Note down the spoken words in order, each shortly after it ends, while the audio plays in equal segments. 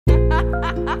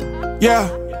Yeah.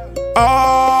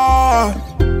 Oh.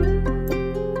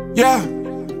 Yeah.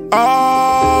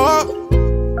 Oh.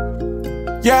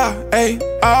 Yeah. Hey.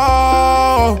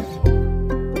 Oh.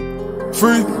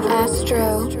 Free.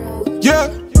 Astro. Yeah.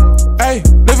 Hey.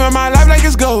 Living my life like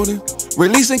it's golden.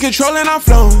 Releasing, controlling, I'm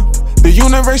flowing. The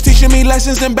universe teaching me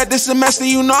lessons, and bet this semester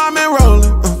you know I'm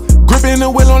enrolling. Gripping the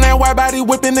wheel on that wide body,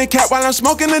 whipping the cat while I'm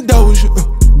smoking the doja.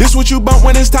 This what you bump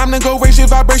when it's time to go raise your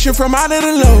vibration from out of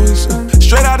the lowest.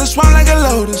 Straight out the swamp like a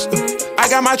lotus. I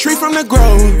got my tree from the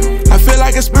grower. I feel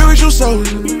like a spiritual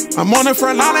soldier. I'm on the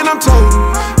front line and I'm toting.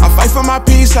 I fight for my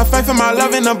peace, I fight for my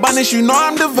love and abundance, you know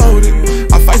I'm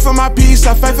devoted. I fight for my peace,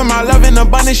 I fight for my love and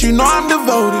abundance, you know I'm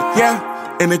devoted.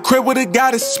 Yeah, in the crib with a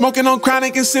goddess, smoking on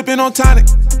chronic and sipping on tonic.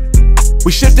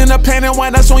 We shifting the pain and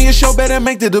when that's on your show, better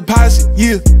make the deposit,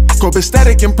 yeah.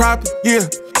 Copacetic and proper, yeah.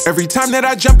 Every time that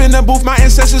I jump in the booth, my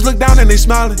ancestors look down and they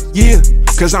smiling, yeah.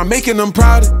 Cause I'm making them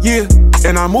prouder, yeah.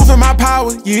 And I'm moving my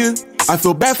power, yeah. I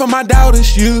feel bad for my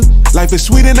doubters, yeah. Life is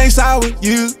sweet and they sour,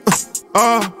 yeah.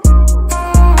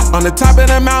 On the top of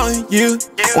the mountain, yeah.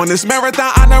 On this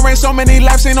marathon, I done ran so many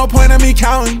laps, ain't no point in me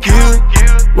counting,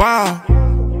 yeah. Wow.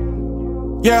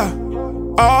 Yeah.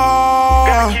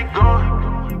 Oh.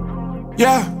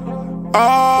 Yeah.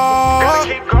 Oh.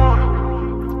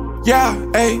 Yeah.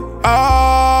 Hey.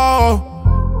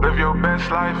 Oh. Live your best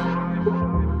life.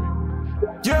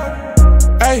 Yeah.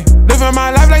 Hey. Living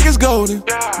my life like it's golden.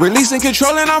 Releasing,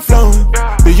 controlling, I'm flowing.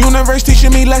 The universe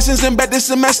teaching me lessons, and bet this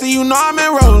semester you know I'm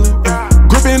enrolling.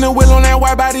 Gripping the wheel on that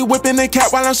wide body, whipping the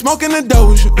cat while I'm smoking the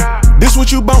doja. This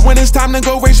what you bump when it's time to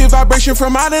go raise your vibration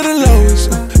from out of the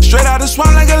lowest. Straight out the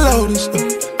swamp like a lotus.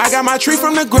 I got my tree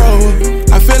from the grower.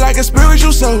 I feel like a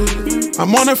spiritual soldier.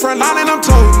 I'm on the front line and I'm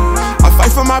toting. I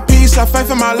fight for my peace, I fight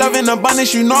for my love and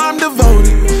abundance, you know I'm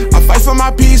devoted. I fight for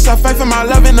my peace, I fight for my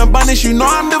love and abundance, you know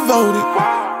I'm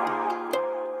devoted.